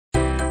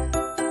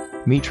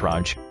Meet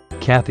Raj,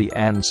 Kathy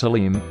and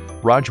Salim.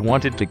 Raj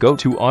wanted to go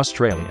to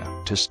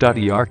Australia to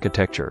study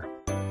architecture.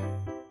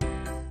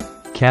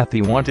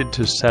 Kathy wanted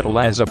to settle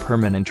as a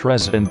permanent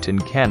resident in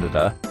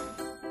Canada.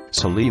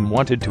 Salim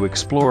wanted to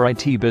explore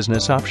IT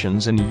business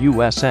options in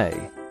USA.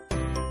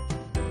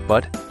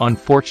 But,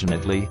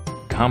 unfortunately,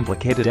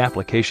 complicated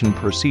application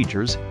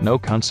procedures, no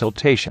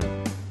consultation,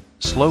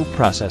 slow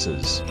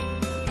processes,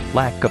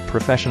 lack of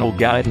professional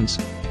guidance,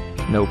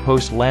 no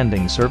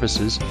post-landing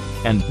services,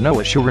 and no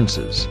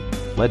assurances,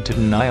 led to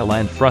denial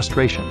and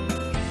frustration.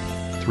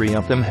 3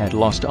 of them had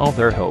lost all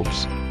their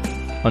hopes.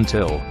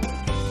 Until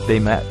they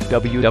met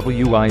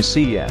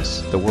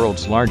WWICS, the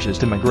world's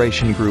largest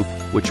immigration group,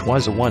 which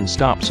was a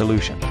one-stop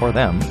solution for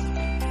them.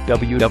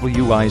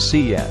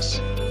 WWICS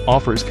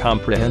offers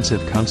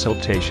comprehensive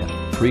consultation,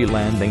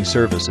 pre-landing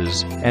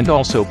services, and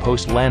also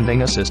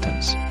post-landing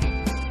assistance.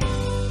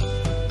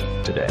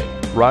 Today,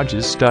 Raj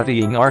is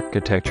studying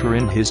architecture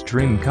in his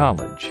dream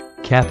college.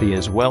 Kathy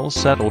is well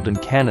settled in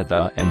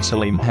Canada and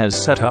Salim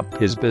has set up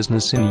his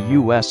business in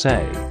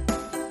USA.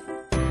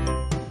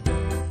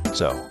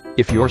 So,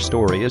 if your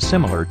story is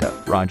similar to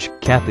Raj,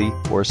 Kathy,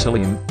 or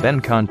Salim, then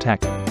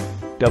contact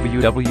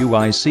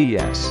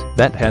WWICS,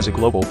 that has a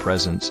global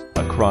presence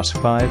across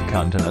 5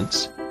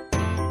 continents.